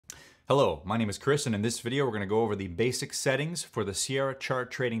Hello, my name is Chris, and in this video we're going to go over the basic settings for the Sierra chart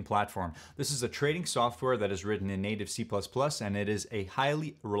trading platform. This is a trading software that is written in native C++, and it is a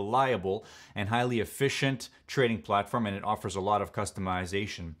highly reliable and highly efficient trading platform, and it offers a lot of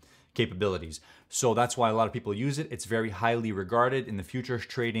customization capabilities. So that's why a lot of people use it. It's very highly regarded in the futures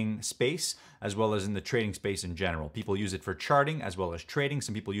trading space, as well as in the trading space in general. People use it for charting as well as trading.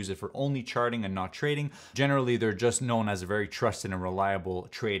 Some people use it for only charting and not trading. Generally, they're just known as a very trusted and reliable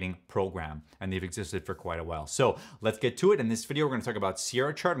trading program, and they've existed for quite a while. So let's get to it. In this video, we're going to talk about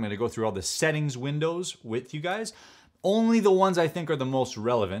Sierra Chart. I'm going to go through all the settings windows with you guys. Only the ones I think are the most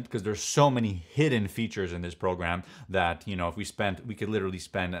relevant, because there's so many hidden features in this program that, you know, if we could literally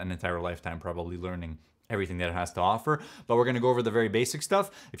spend an entire lifetime probably learning everything that it has to offer. But we're going to go over the very basic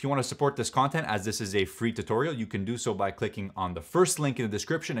stuff. If you want to support this content, as this is a free tutorial, you can do so by clicking on the first link in the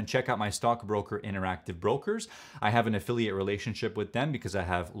description and check out my stockbroker Interactive Brokers. I have an affiliate relationship with them because I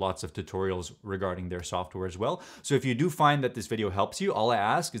have lots of tutorials regarding their software as well. So if you do find that this video helps you, all I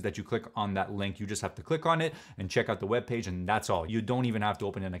ask is that you click on that link. You just have to click on it and check out the webpage, and that's all. You don't even have to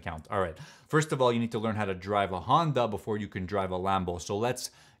open an account. All right. First of all, you need to learn how to drive a Honda before you can drive a Lambo. So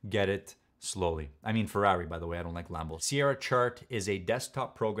let's get it slowly. I mean Ferrari, by the way. I don't like Lambo. Sierra Chart is a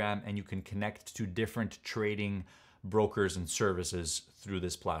desktop program, and you can connect to different trading brokers and services through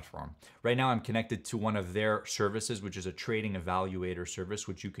this platform. Right now, I'm connected to one of their services, which is a trading evaluator service,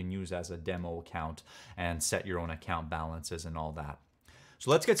 which you can use as a demo account and set your own account balances and all that. So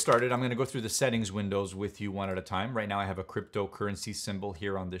let's get started. I'm going to go through the settings windows with you one at a time. Right now, I have a cryptocurrency symbol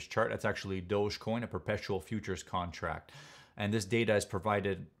here on this chart. That's actually Dogecoin, a perpetual futures contract. And this data is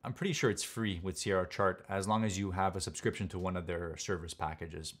provided, I'm pretty sure it's free with Sierra Chart, as long as you have a subscription to one of their service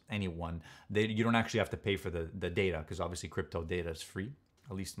packages, any one. You don't actually have to pay for the data, because obviously crypto data is free.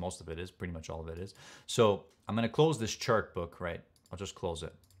 At least most of it is, pretty much all of it is. So I'm going to close this chart book, right? I'll just close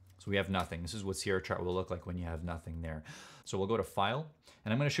it. So we have nothing. This is what Sierra Chart will look like when you have nothing there. So we'll go to File,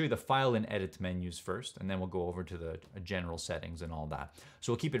 and I'm going to show you the File and Edit menus first, and then we'll go over to the general settings and all that.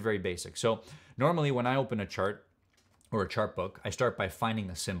 So we'll keep it very basic. So normally when I open a chart, or a chart book, I start by finding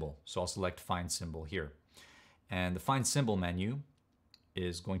a symbol. So I'll select Find Symbol here. And the Find Symbol menu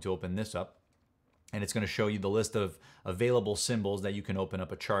is going to open this up, and it's going to show you the list of available symbols that you can open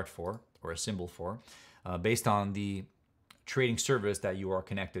up a chart for, or a symbol for, based on the trading service that you are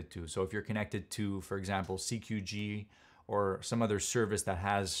connected to. So if you're connected to, for example, CQG or some other service that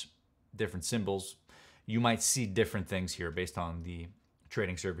has different symbols, you might see different things here based on the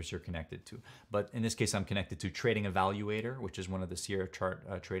trading service you're connected to. But in this case, I'm connected to Trading Evaluator, which is one of the Sierra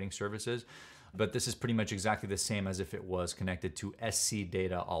Chart trading services. But this is pretty much exactly the same as if it was connected to SC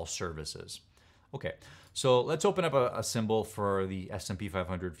Data All Services. Okay, so let's open up a symbol for the S&P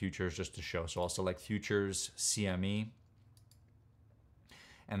 500 futures just to show. So I'll select Futures CME,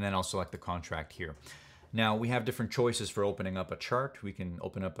 and then I'll select the contract here. Now, we have different choices for opening up a chart. We can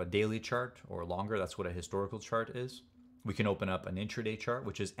open up a daily chart or longer. That's what a historical chart is. We can open up an intraday chart,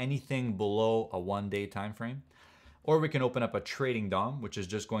 which is anything below a one-day time frame. Or we can open up a trading DOM, which is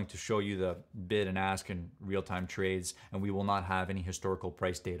just going to show you the bid and ask and real-time trades, and we will not have any historical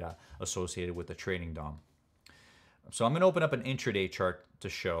price data associated with the trading DOM. So I'm going to open up an intraday chart to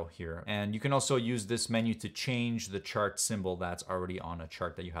show here. And you can also use this menu to change the chart symbol that's already on a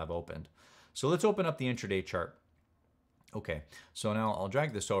chart that you have opened. So let's open up the intraday chart. Okay, so now I'll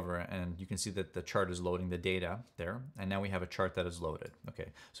drag this over, and you can see that the chart is loading the data there, and now we have a chart that is loaded.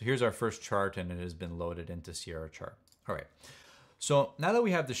 Okay, so here's our first chart, and it has been loaded into Sierra Chart. All right, so now that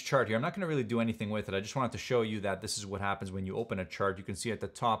we have this chart here, I'm not going to really do anything with it. I just wanted to show you that this is what happens when you open a chart. You can see at the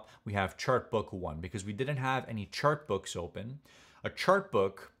top we have Chart Book 1, because we didn't have any chart books open. A chart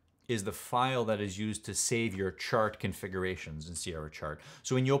book is the file that is used to save your chart configurations in Sierra Chart.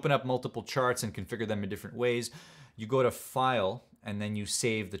 So when you open up multiple charts and configure them in different ways, you go to File, and then you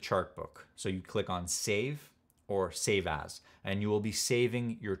save the chart book. So you click on Save or Save As, and you will be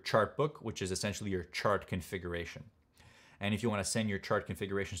saving your chart book, which is essentially your chart configuration. And if you want to send your chart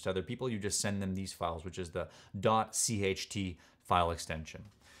configurations to other people, you just send them these files, which is the .cht file extension.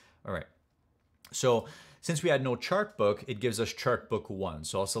 All right. So since we had no chart book, it gives us chart book 1.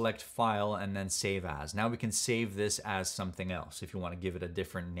 So I'll select File and then Save As. Now we can save this as something else if you want to give it a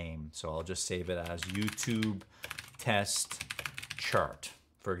different name. So I'll just save it as YouTube Test Chart,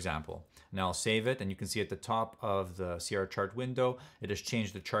 for example. Now I'll save it, and you can see at the top of the Sierra Chart window, it has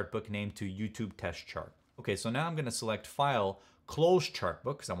changed the chart book name to YouTube Test Chart. Okay, so now I'm going to select File, Close Chart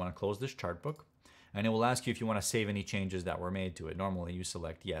Book, because I want to close this chart book. And it will ask you if you want to save any changes that were made to it. Normally you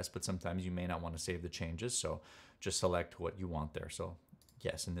select yes, but sometimes you may not want to save the changes. So just select what you want there. So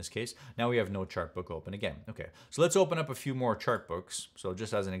Yes, in this case. Now we have no chart book open again. Okay, so let's open up a few more chart books. So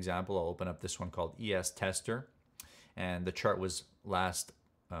just as an example, I'll open up this one called ES Tester. And the chart was last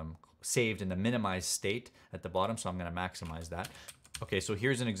saved in the minimized state at the bottom, so I'm going to maximize that. Okay, so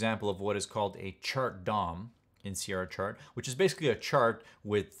here's an example of what is called a chart DOM in Sierra Chart, which is basically a chart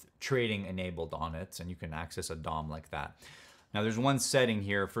with trading enabled on it, and you can access a DOM like that. Now there's one setting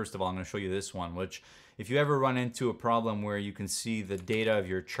here. First of all, I'm going to show you this one, which if you ever run into a problem where you can see the data of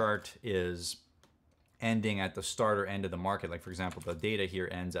your chart is ending at the start or end of the market, like for example, the data here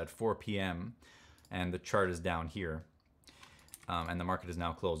ends at 4 p.m. and the chart is down here, and the market is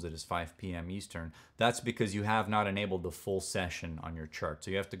now closed. It is 5 p.m. Eastern. That's because you have not enabled the full session on your chart. So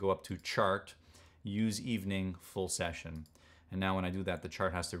you have to go up to Chart, Use Evening, Full Session. And now when I do that, the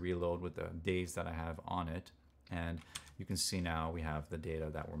chart has to reload with the days that I have on it. And you can see now we have the data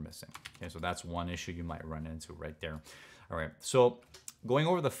that we're missing. Okay, so that's one issue you might run into right there. All right, so going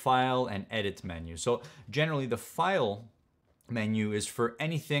over the File and Edit menu. So generally the File menu is for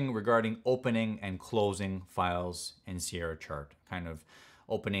anything regarding opening and closing files in Sierra Chart. Kind of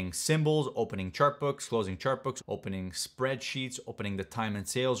opening symbols, opening chart books, closing chart books, opening spreadsheets, opening the time and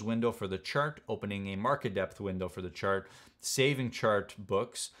sales window for the chart, opening a market depth window for the chart, saving chart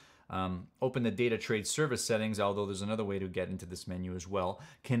books, open the data trade service settings, although there's another way to get into this menu as well.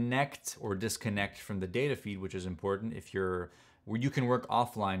 Connect or disconnect from the data feed, which is important if you're where you can work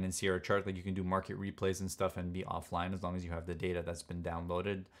offline in Sierra Chart, like you can do market replays and stuff and be offline as long as you have the data that's been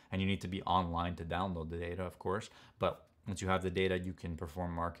downloaded, and you need to be online to download the data, of course. But once you have the data, you can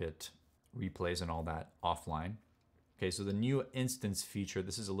perform market replays and all that offline. Okay, so the new instance feature,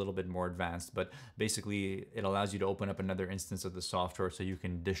 this is a little bit more advanced, but basically it allows you to open up another instance of the software so you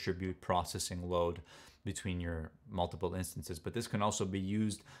can distribute processing load between your multiple instances. But this can also be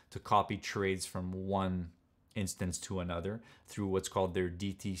used to copy trades from one instance to another through what's called their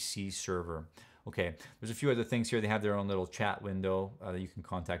DTC server. Okay, there's a few other things here. They have their own little chat window that you can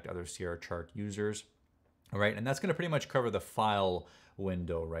contact other Sierra Chart users. All right, and that's going to pretty much cover the file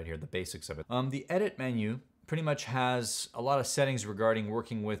window right here, the basics of it. The edit menu pretty much has a lot of settings regarding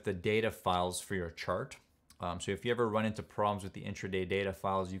working with the data files for your chart. So if you ever run into problems with the intraday data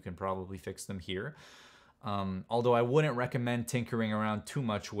files, you can probably fix them here. Although I wouldn't recommend tinkering around too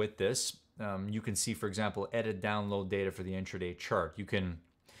much with this. You can see, for example, edit download data for the intraday chart. You can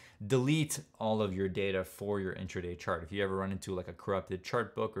delete all of your data for your intraday chart. If you ever run into like a corrupted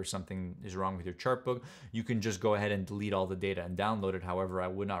chart book or something is wrong with your chart book, you can just go ahead and delete all the data and download it. However, I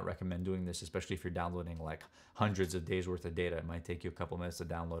would not recommend doing this, especially if you're downloading like hundreds of days worth of data. It might take you a couple minutes to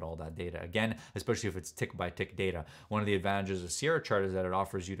download all that data. Again, especially if it's tick by tick data. One of the advantages of Sierra Chart is that it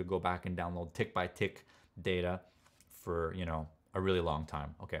offers you to go back and download tick by tick data for, you know, a really long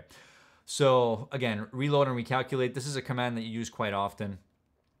time. Okay. So again, reload and recalculate. This is a command that you use quite often.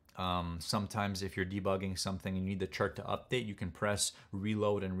 Sometimes if you're debugging something and you need the chart to update, you can press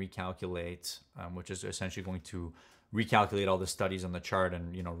reload and recalculate, which is essentially going to recalculate all the studies on the chart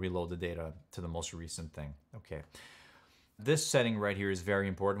and, you know, reload the data to the most recent thing. Okay. This setting right here is very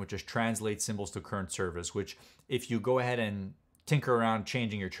important, which is translate symbols to current service, which if you go ahead and tinker around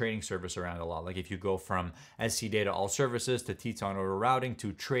changing your trading service around a lot. Like if you go from SC data all services to Teton order routing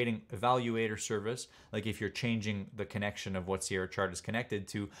to trading evaluator service, like if you're changing the connection of what Sierra Chart is connected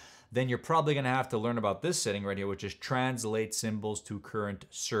to, then you're probably going to have to learn about this setting right here, which is translate symbols to current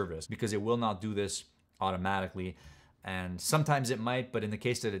service, because it will not do this automatically. And sometimes it might, but in the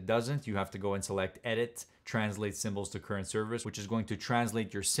case that it doesn't, you have to go and select edit, translate symbols to current service, which is going to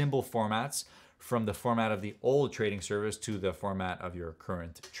translate your symbol formats from the format of the old trading service to the format of your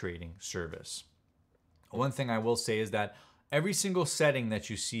current trading service. One thing I will say is that every single setting that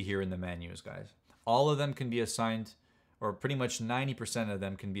you see here in the menus, guys, all of them can be assigned, or pretty much 90% of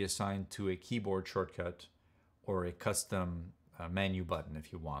them can be assigned to a keyboard shortcut or a custom menu button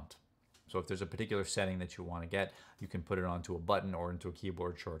if you want. So if there's a particular setting that you want to get, you can put it onto a button or into a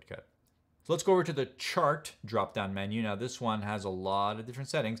keyboard shortcut. So let's go over to the chart drop-down menu. Now this one has a lot of different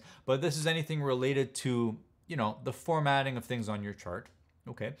settings, but this is anything related to, you know, the formatting of things on your chart.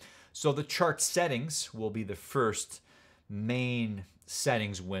 Okay, so the chart settings will be the first main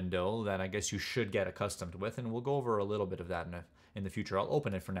settings window that I guess you should get accustomed with, and we'll go over a little bit of that in the future. I'll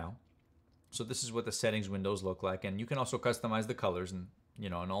open it for now. So this is what the settings windows look like, and you can also customize the colors and, you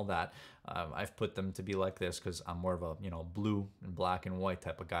know, and all that. I've put them to be like this because I'm more of a, you know, blue and black and white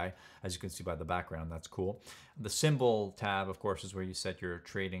type of guy. As you can see by the background, that's cool. The symbol tab, of course, is where you set your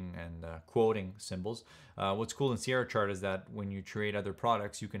trading and quoting symbols. What's cool in Sierra Chart is that when you trade other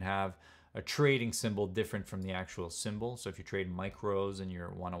products, you can have a trading symbol different from the actual symbol. So if you trade micros and you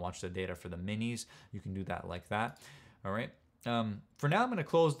want to watch the data for the minis, you can do that like that. All right. For now, I'm going to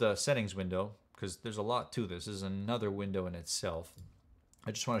close the settings window because there's a lot to this. This is another window in itself.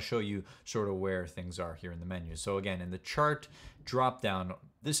 I just want to show you sort of where things are here in the menu. So again, in the chart drop down,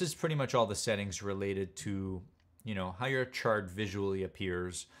 this is pretty much all the settings related to, you know, how your chart visually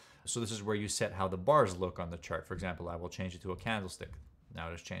appears. So this is where you set how the bars look on the chart. For example, I will change it to a candlestick. Now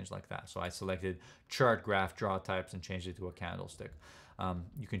it has changed like that. So I selected chart graph draw types and changed it to a candlestick.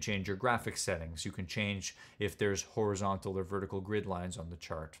 You can change your graphic settings. You can change if there's horizontal or vertical grid lines on the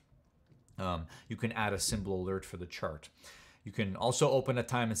chart. You can add a symbol alert for the chart. You can also open a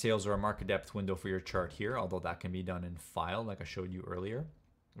time and sales or a market depth window for your chart here, although that can be done in file like I showed you earlier.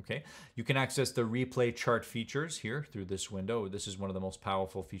 Okay, you can access the replay chart features here through this window. This is one of the most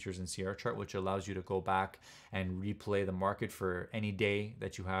powerful features in Sierra Chart, which allows you to go back and replay the market for any day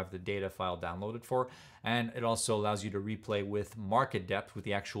that you have the data file downloaded for. And it also allows you to replay with market depth with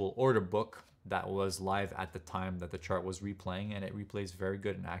the actual order book that was live at the time that the chart was replaying, and it replays very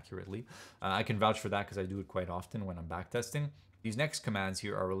good and accurately. I can vouch for that because I do it quite often when I'm backtesting. These next commands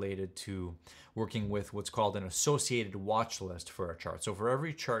here are related to working with what's called an associated watch list for a chart. So for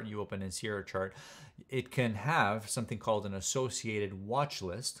every chart you open in Sierra Chart, it can have something called an associated watch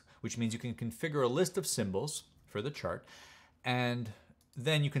list, which means you can configure a list of symbols for the chart, and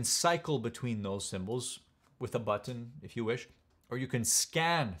then you can cycle between those symbols with a button if you wish, or you can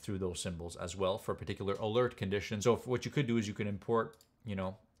scan through those symbols as well for particular alert conditions. So what you could do is you can import, you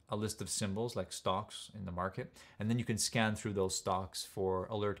know, a list of symbols like stocks in the market, and then you can scan through those stocks for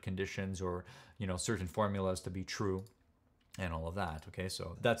alert conditions or, you know, certain formulas to be true and all of that. Okay,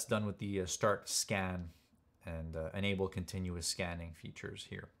 so that's done with the start scan and enable continuous scanning features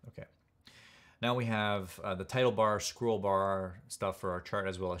here. Okay, now we have the title bar, scroll bar stuff for our chart,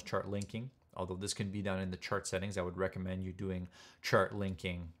 as well as chart linking. Although this can be done in the chart settings, I would recommend you doing chart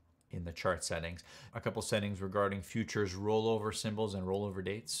linking in the chart settings. A couple settings regarding futures rollover symbols and rollover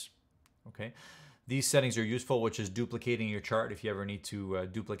dates. Okay, these settings are useful, which is duplicating your chart if you ever need to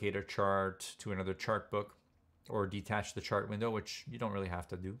duplicate a chart to another chart book or detach the chart window, which you don't really have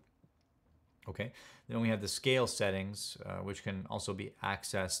to do. Okay, then we have the scale settings, which can also be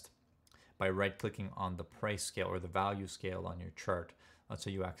accessed by right-clicking on the price scale or the value scale on your chart. That's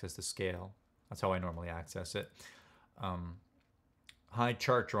how you access the scale. That's how I normally access it. Hide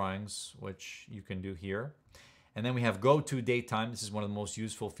chart drawings, which you can do here. And then we have go to date time. This is one of the most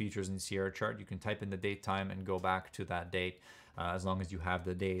useful features in Sierra Chart. You can type in the date time and go back to that date as long as you have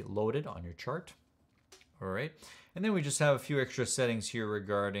the day loaded on your chart. All right. And then we just have a few extra settings here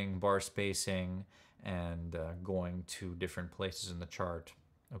regarding bar spacing and going to different places in the chart.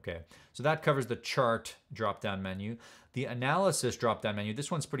 Okay, so that covers the chart drop-down menu. The analysis drop-down menu,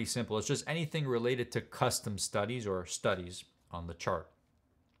 this one's pretty simple. It's just anything related to custom studies or studies on the chart.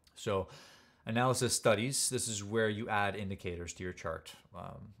 So analysis studies, this is where you add indicators to your chart,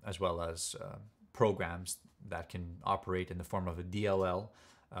 as well as programs that can operate in the form of a DLL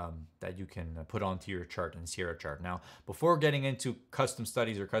that you can put onto your chart in Sierra Chart. Now, before getting into custom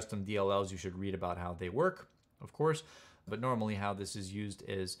studies or custom DLLs, you should read about how they work, of course. But normally how this is used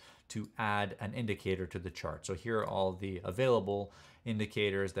is to add an indicator to the chart. So here are all the available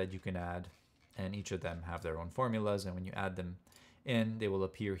indicators that you can add, and each of them have their own formulas, and when you add them in, they will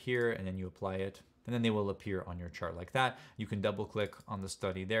appear here, and then you apply it, and then they will appear on your chart like that. You can double click on the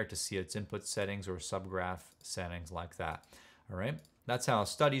study there to see its input settings or subgraph settings like that. All right, that's how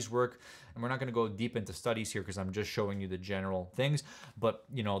studies work. And we're not going to go deep into studies here because I'm just showing you the general things. But,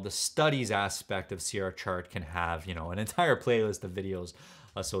 you know, the studies aspect of Sierra Chart can have, you know, an entire playlist of videos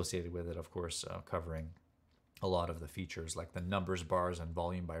associated with it, of course, covering a lot of the features like the numbers bars and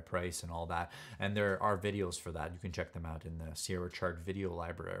volume by price and all that. And there are videos for that. You can check them out in the Sierra Chart video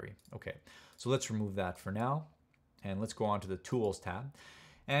library. Okay, so let's remove that for now. And let's go on to the Tools tab.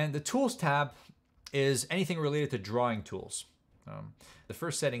 And the Tools tab is anything related to drawing tools. The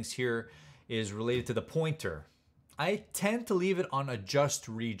first settings here is related to the pointer. I tend to leave it on adjust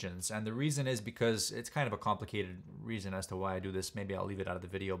regions, and the reason is because it's kind of a complicated reason as to why I do this. Maybe I'll leave it out of the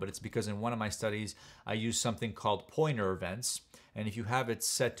video, but it's because in one of my studies I use something called pointer events, and if you have it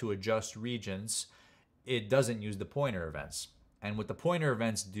set to adjust regions, it doesn't use the pointer events. And what the pointer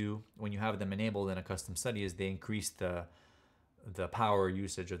events do when you have them enabled in a custom study is they increase the power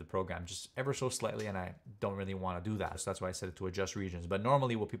usage of the program just ever so slightly, and I don't really want to do that. So that's why I set it to adjust regions. But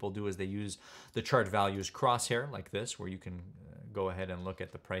normally what people do is they use the chart values crosshair like this, where you can go ahead and look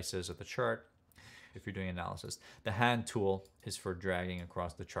at the prices of the chart if you're doing analysis. The hand tool is for dragging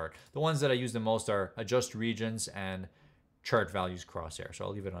across the chart. The ones that I use the most are adjust regions and chart values crosshair. So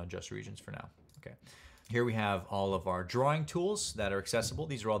I'll leave it on adjust regions for now. Okay. Here we have all of our drawing tools that are accessible.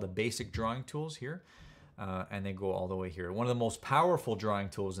 These are all the basic drawing tools here. and they go all the way here. One of the most powerful drawing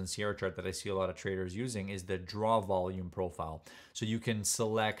tools in Sierra Chart that I see a lot of traders using is the draw volume profile. So you can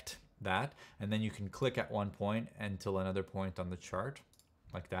select that, and then you can click at one point until another point on the chart,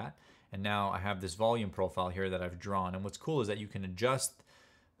 like that. And now I have this volume profile here that I've drawn. And what's cool is that you can adjust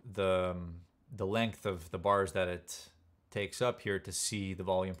the length of the bars that it takes up here to see the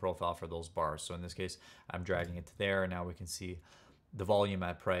volume profile for those bars. So in this case, I'm dragging it to there, and now we can see the volume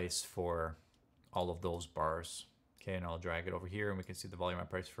at price for all of those bars. Okay, and I'll drag it over here, and we can see the volume at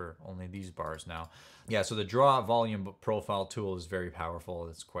price for only these bars now. Yeah, so the draw volume profile tool is very powerful.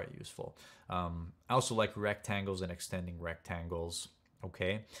 It's quite useful. I also like rectangles and extending rectangles.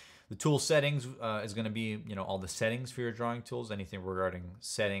 Okay, the tool settings is going to be, you know, all the settings for your drawing tools, anything regarding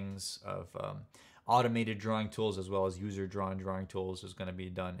settings of automated drawing tools as well as user drawn drawing tools is going to be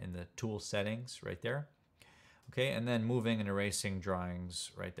done in the tool settings right there. Okay, and then moving and erasing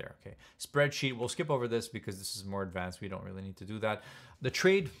drawings right there. Okay, spreadsheet, we'll skip over this because this is more advanced. We don't really need to do that. The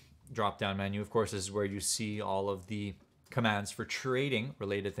trade drop-down menu, of course, is where you see all of the commands for trading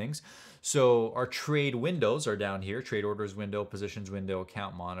related things. So our trade windows are down here: trade orders window, positions window,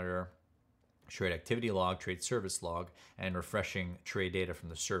 account monitor, trade activity log, trade service log, and refreshing trade data from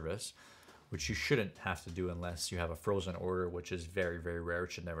the service, which you shouldn't have to do unless you have a frozen order, which is very, very rare.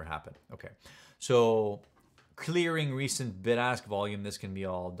 It should never happen. Okay, so clearing recent bid-ask volume, this can be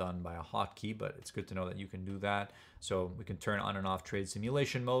all done by a hotkey, but it's good to know that you can do that. So we can turn on and off trade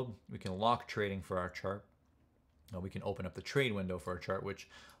simulation mode. We can lock trading for our chart. Now we can open up the trade window for our chart, which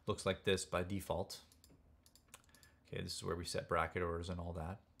looks like this by default. Okay, this is where we set bracket orders and all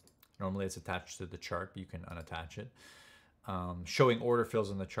that. Normally it's attached to the chart, but you can unattach it. Showing order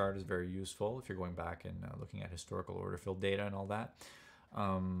fills on the chart is very useful if you're going back and looking at historical order fill data and all that.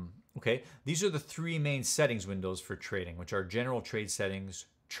 Okay, these are the three main settings windows for trading, which are general trade settings,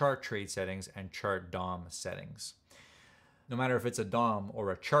 chart trade settings, and chart DOM settings. No matter if it's a DOM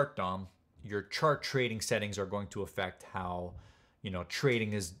or a chart DOM, your chart trading settings are going to affect how, you know,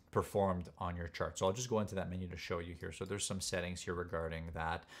 trading is performed on your chart. So I'll just go into that menu to show you here. So there's some settings here regarding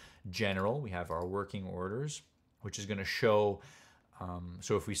that. General, we have our working orders, which is going to show,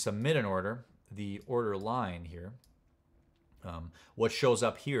 so if we submit an order, the order line here, what shows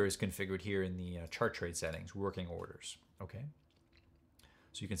up here is configured here in the chart trade settings, working orders. Okay,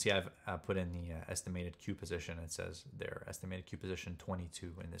 so you can see I've put in the estimated Q position. It says there, estimated Q position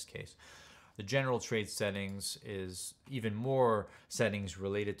 22 in this case. The general trade settings is even more settings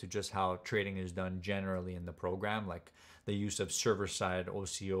related to just how trading is done generally in the program, like the use of server-side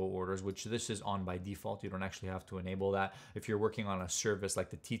OCO orders, which this is on by default. You don't actually have to enable that. If you're working on a service like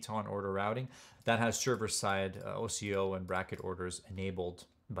the Teton order routing, that has server-side OCO and bracket orders enabled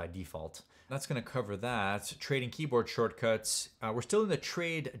by default. That's going to cover that. Trading keyboard shortcuts. We're still in the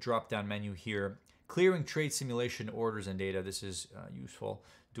trade drop-down menu here. Clearing trade simulation orders and data. This is useful.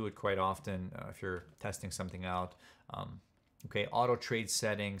 Do it quite often if you're testing something out. Okay, auto trade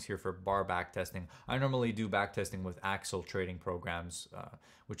settings here for bar back testing. I normally do back testing with Axel trading programs,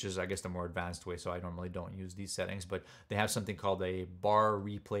 which is, I guess, the more advanced way. So I normally don't use these settings, but they have something called a bar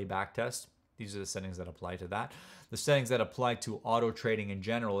replay back test. These are the settings that apply to that. The settings that apply to auto trading in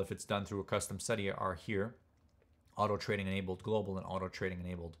general, if it's done through a custom study, are here. Auto trading enabled global and auto trading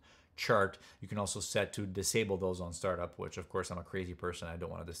enabled chart. You can also set to disable those on startup, which of course I'm a crazy person. I don't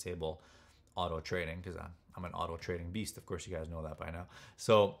want to disable auto trading because I'm an auto trading beast. Of course, you guys know that by now.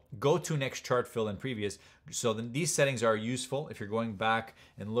 So go to next chart fill and previous. So then these settings are useful if you're going back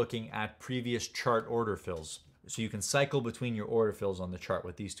and looking at previous chart order fills. So you can cycle between your order fills on the chart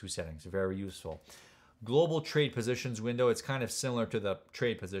with these two settings. Very useful. Global trade positions window, it's kind of similar to the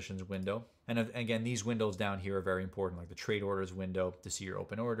trade positions window. And again, these windows down here are very important, like the trade orders window to see your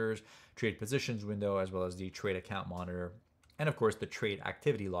open orders, trade positions window, as well as the trade account monitor, and of course the trade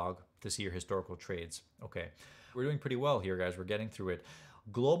activity log to see your historical trades. Okay, we're doing pretty well here, guys. We're getting through it.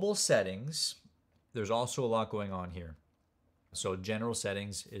 Global settings, there's also a lot going on here. So general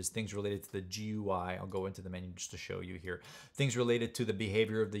settings is things related to the GUI. I'll go into the menu just to show you here. Things related to the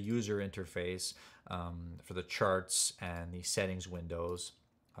behavior of the user interface for the charts and the settings windows.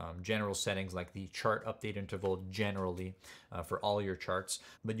 General settings like the chart update interval generally for all your charts,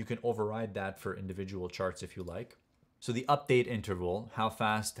 but you can override that for individual charts if you like. So the update interval, how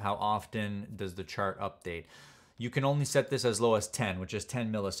fast, how often does the chart update? You can only set this as low as 10, which is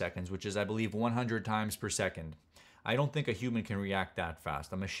 10 milliseconds, which is, I believe, 100 times per second. I don't think a human can react that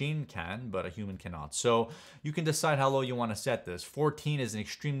fast. A machine can, but a human cannot. So you can decide how low you want to set this. 14 is an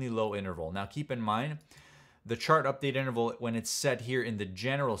extremely low interval. Now keep in mind, the chart update interval, when it's set here in the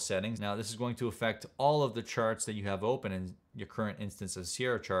general settings, now this is going to affect all of the charts that you have open in your current instance of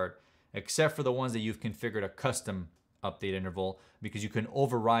Sierra Chart except for the ones that you've configured a custom update interval, because you can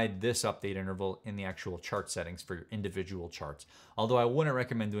override this update interval in the actual chart settings for your individual charts. Although I wouldn't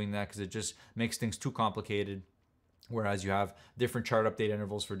recommend doing that because it just makes things too complicated, whereas you have different chart update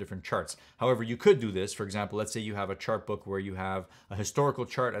intervals for different charts. However, you could do this. For example, let's say you have a chart book where you have a historical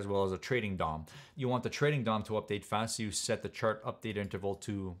chart as well as a trading DOM. You want the trading DOM to update fast, so you set the chart update interval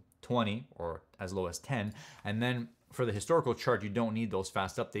to 20 or as low as 10. And then for the historical chart, you don't need those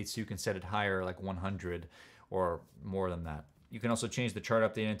fast updates, so you can set it higher, like 100 or more than that. You can also change the chart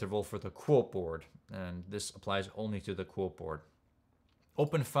update interval for the quote board, and this applies only to the quote board.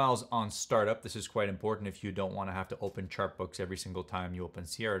 Open files on startup. This is quite important if you don't want to have to open chart books every single time you open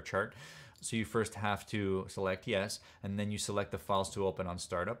Sierra Chart. So you first have to select yes, and then you select the files to open on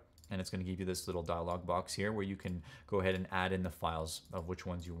startup. And it's going to give you this little dialog box here where you can go ahead and add in the files of which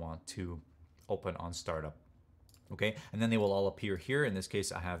ones you want to open on startup. Okay, and then they will all appear here. In this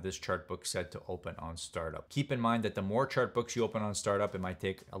case, I have this chart book set to open on startup. Keep in mind that the more chart books you open on startup, it might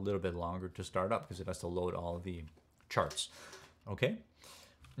take a little bit longer to start up because it has to load all of the charts. Okay,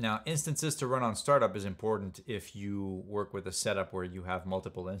 now instances to run on startup is important if you work with a setup where you have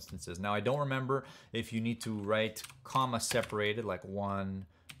multiple instances. Now I don't remember if you need to write comma separated like 1,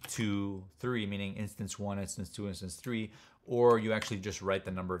 2, 3, meaning instance 1, instance 2, instance 3, or you actually just write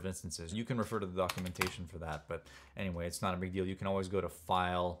the number of instances. You can refer to the documentation for that, but anyway, it's not a big deal. You can always go to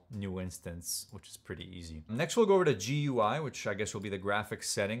File, New Instance, which is pretty easy. Next, we'll go over to GUI, which I guess will be the graphics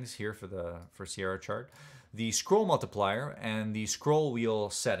settings here for Sierra Chart. The scroll multiplier and the scroll wheel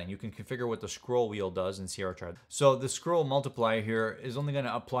setting. You can configure what the scroll wheel does in Sierra Chart. So the scroll multiplier here is only going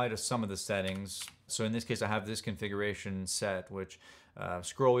to apply to some of the settings. So in this case, I have this configuration set, which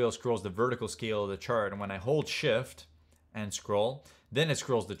scroll wheel scrolls the vertical scale of the chart. And when I hold Shift and scroll, then it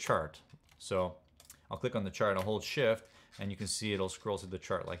scrolls the chart. So I'll click on the chart, I'll hold Shift, and you can see it'll scroll through the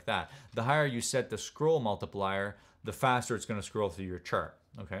chart like that. The higher you set the scroll multiplier, the faster it's going to scroll through your chart.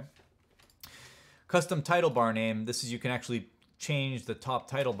 Okay. Custom title bar name. This is, you can actually change the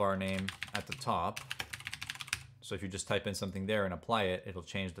top title bar name at the top. So if you just type in something there and apply it, it'll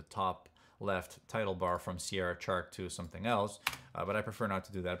change the top left title bar from Sierra Chart to something else. But I prefer not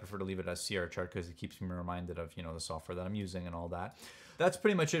to do that. I prefer to leave it as Sierra Chart because it keeps me reminded of, you know, the software that I'm using and all that. That's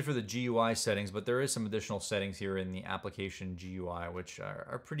pretty much it for the GUI settings, but there is some additional settings here in the application GUI, which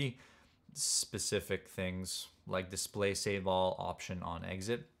are pretty specific things, like display save all option on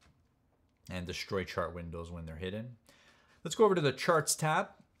exit and destroy chart windows when they're hidden. Let's go over to the charts tab.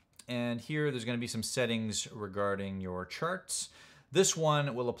 And here there's going to be some settings regarding your charts. This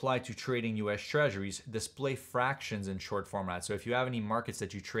one will apply to trading US Treasuries, display fractions in short format. So if you have any markets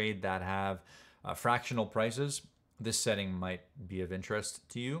that you trade that have fractional prices, this setting might be of interest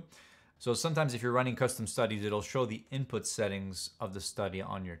to you. So sometimes if you're running custom studies, it'll show the input settings of the study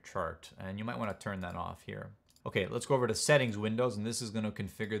on your chart, and you might want to turn that off here. Okay, let's go over to settings windows, and this is going to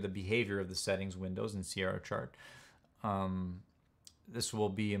configure the behavior of the settings windows in Sierra Chart. This will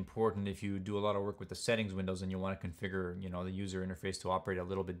be important if you do a lot of work with the settings windows and you want to configure, you know, the user interface to operate a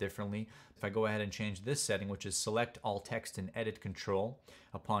little bit differently. If I go ahead and change this setting, which is select all text and edit control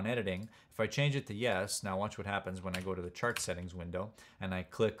upon editing, if I change it to yes, now watch what happens when I go to the chart settings window and I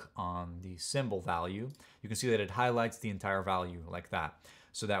click on the symbol value. You can see that it highlights the entire value like that.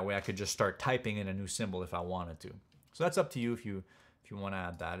 So that way I could just start typing in a new symbol if I wanted to. So that's up to you if you want to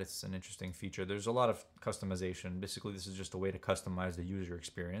add that. It's an interesting feature. There's a lot of customization. Basically, this is just a way to customize the user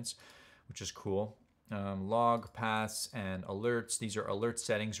experience, which is cool. Log, paths, and alerts. These are alert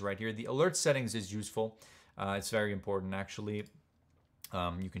settings right here. The alert settings is useful. It's very important, actually.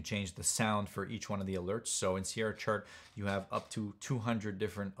 You can change the sound for each one of the alerts. So in Sierra Chart, you have up to 200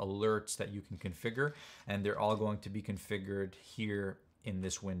 different alerts that you can configure, and they're all going to be configured here in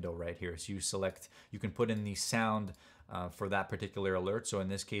this window right here. So you can put in the sound for that particular alert. So in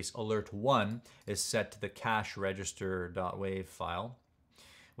this case, alert 1 is set to the cache register.wave file,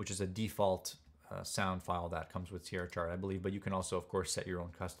 which is a default sound file that comes with Sierra Chart, I believe. But you can also, of course, set your own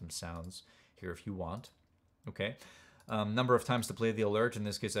custom sounds here if you want. Okay. Number of times to play the alert. In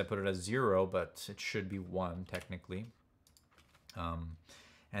this case, I put it as 0, but it should be 1 technically. And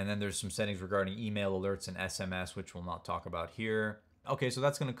then there's some settings regarding email alerts and SMS, which we'll not talk about here. Okay, so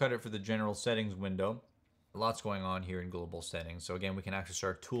that's going to cut it for the general settings window. Lots going on here in global settings. So again, we can access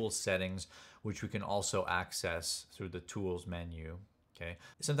our tools settings, which we can also access through the tools menu. Okay.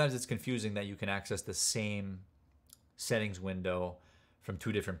 Sometimes it's confusing that you can access the same settings window from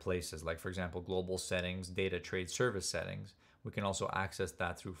 2 different places. Like for example, global settings, data trade service settings. We can also access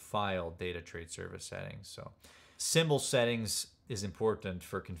that through file data trade service settings. So symbol settings is important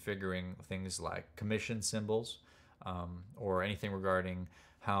for configuring things like commission symbols or anything regarding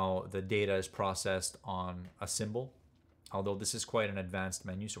how the data is processed on a symbol. Although this is quite an advanced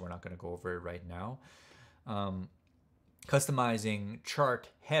menu, so we're not going to go over it right now. Customizing chart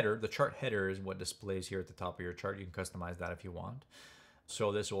header. The chart header is what displays here at the top of your chart. You can customize that if you want.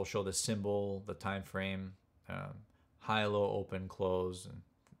 So this will show the symbol, the time frame, high, low, open, close, and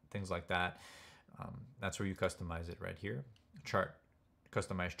things like that. That's where you customize it right here.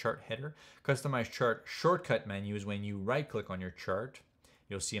 Customize chart header. Customize chart shortcut menu is when you right click on your chart,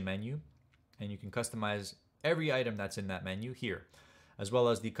 you'll see a menu, and you can customize every item that's in that menu here, as well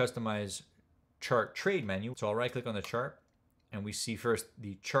as the customize chart trade menu. So I'll right click on the chart, and we see first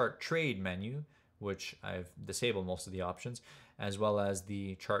the chart trade menu, which I've disabled most of the options, as well as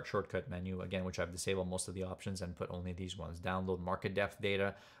the chart shortcut menu, again, which I've disabled most of the options and put only these ones. Download market depth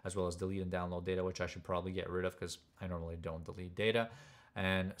data, as well as delete and download data, which I should probably get rid of because I normally don't delete data.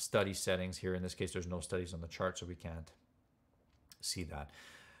 And study settings here. In this case, there's no studies on the chart, so we can't see that.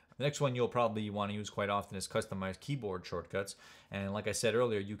 The next one you'll probably want to use quite often is customize keyboard shortcuts. And like I said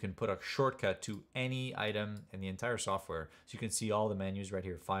earlier, you can put a shortcut to any item in the entire software. So you can see all the menus right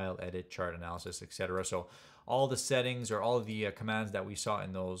here: file, edit, chart analysis, etc. So all the settings or all the commands that we saw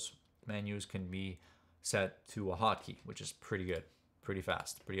in those menus can be set to a hotkey, which is pretty good, pretty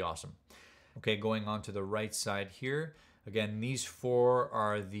fast, pretty awesome. Okay, going on to the right side here. Again, these four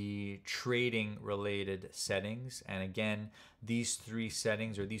are the trading related settings. And again, these three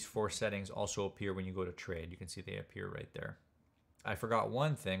settings or these four settings also appear when you go to trade. You can see they appear right there. I forgot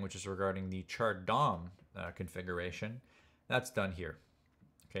one thing, which is regarding the chart DOM configuration. That's done here.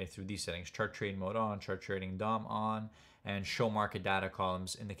 Okay, through these settings: chart trade mode on, chart trading DOM on, and show market data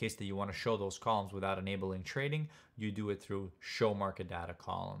columns. In the case that you want to show those columns without enabling trading, you do it through show market data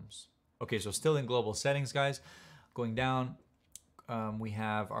columns. Okay, so still in global settings, guys. Going down, we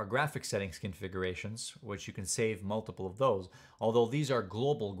have our graphic settings configurations, which you can save multiple of those, although these are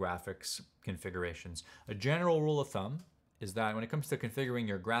global graphics configurations. A general rule of thumb is that when it comes to configuring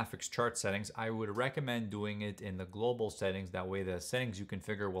your graphics chart settings, I would recommend doing it in the global settings. That way the settings you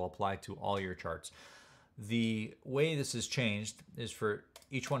configure will apply to all your charts. The way this is changed is for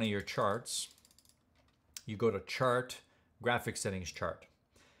each one of your charts, you go to chart, graphic settings chart.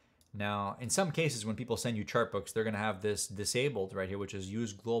 Now, in some cases, when people send you chart books, they're going to have this disabled right here, which is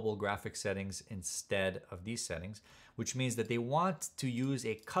use global graphic settings instead of these settings, which means that they want to use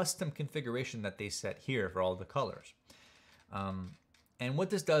a custom configuration that they set here for all the colors. And what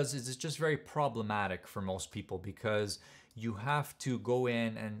this does is it's just very problematic for most people, because you have to go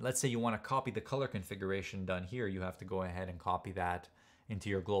in and let's say you want to copy the color configuration done here, you have to go ahead and copy that into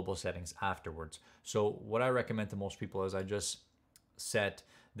your global settings afterwards. So what I recommend to most people is I just set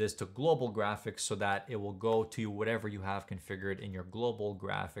this to global graphics so that it will go to whatever you have configured in your global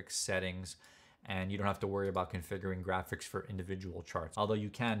graphics settings, and you don't have to worry about configuring graphics for individual charts, although you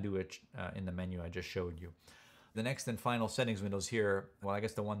can do it in the menu I just showed you. The next and final settings windows here, well, I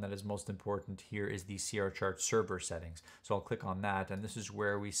guess the one that is most important here is the Sierra Chart server settings. So I'll click on that, and this is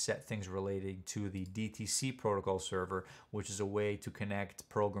where we set things relating to the DTC protocol server, which is a way to connect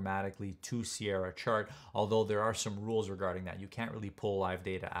programmatically to Sierra Chart, although there are some rules regarding that. You can't really pull live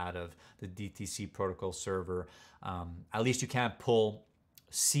data out of the DTC protocol server. At least you can't pull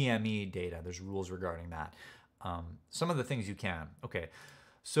CME data. There's rules regarding that. Some of the things you can. Okay.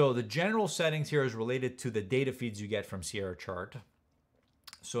 So the general settings here is related to the data feeds you get from Sierra Chart.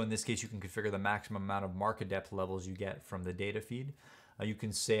 So in this case, you can configure the maximum amount of market depth levels you get from the data feed. You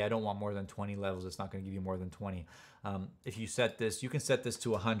can say, I don't want more than 20 levels. It's not going to give you more than 20. If you set this, you can set this to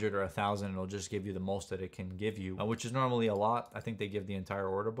 100 or 1,000, and it'll just give you the most that it can give you, which is normally a lot. I think they give the entire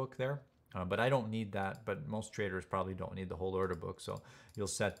order book there, but I don't need that. But most traders probably don't need the whole order book. So you'll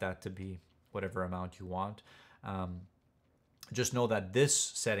set that to be whatever amount you want. Just know that this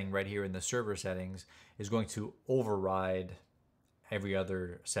setting right here in the server settings is going to override every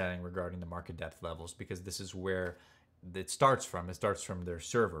other setting regarding the market depth levels, because this is where it starts from. It starts from their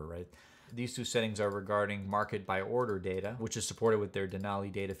server, right? These two settings are regarding market by order data, which is supported with their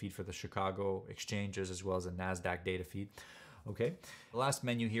Denali data feed for the Chicago exchanges, as well as a NASDAQ data feed. Okay. The last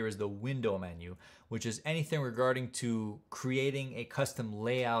menu here is the window menu, which is anything regarding to creating a custom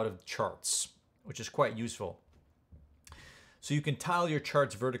layout of charts, which is quite useful. So you can tile your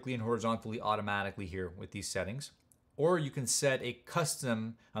charts vertically and horizontally automatically here with these settings, or you can set a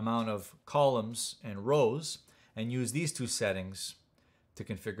custom amount of columns and rows and use these two settings to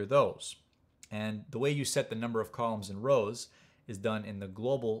configure those. And the way you set the number of columns and rows is done in the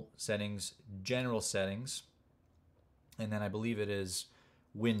global settings, general settings, and then I believe it is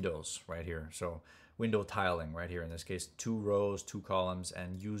windows right here. So window tiling right here. In this case, 2 rows, 2 columns,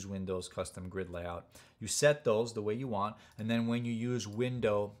 and use Windows custom grid layout. You set those the way you want, and then when you use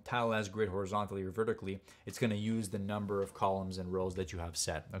window tile as grid horizontally or vertically, it's going to use the number of columns and rows that you have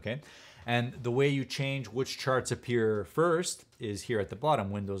set, okay? And the way you change which charts appear first is here at the bottom,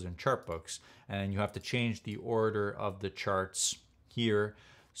 Windows and Chartbooks, and you have to change the order of the charts here.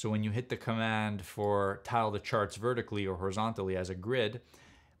 So when you hit the command for tile the charts vertically or horizontally as a grid,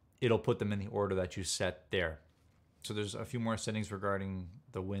 it'll put them in the order that you set there. So there's a few more settings regarding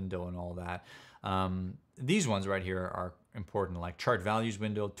the window and all that. These ones right here are important, like chart values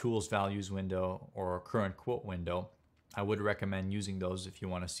window, tools values window, or current quote window. I would recommend using those if you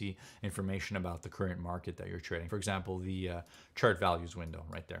want to see information about the current market that you're trading. For example, the chart values window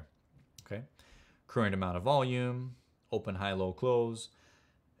right there. Okay, current amount of volume, open, high, low, close,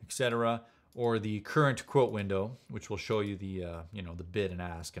 etc. Or the current quote window, which will show you the the bid and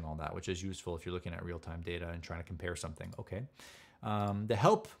ask and all that, which is useful if you're looking at real-time data and trying to compare something. Okay, the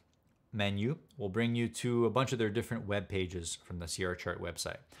help menu will bring you to a bunch of their different web pages from the Sierra Chart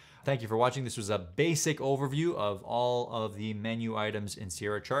website. Thank you for watching. This was a basic overview of all of the menu items in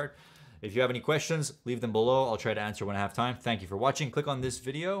Sierra Chart. If you have any questions, leave them below. I'll try to answer when I have time. Thank you for watching. Click on this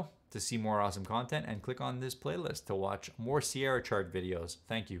video to see more awesome content, and click on this playlist to watch more Sierra Chart videos.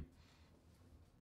 Thank you.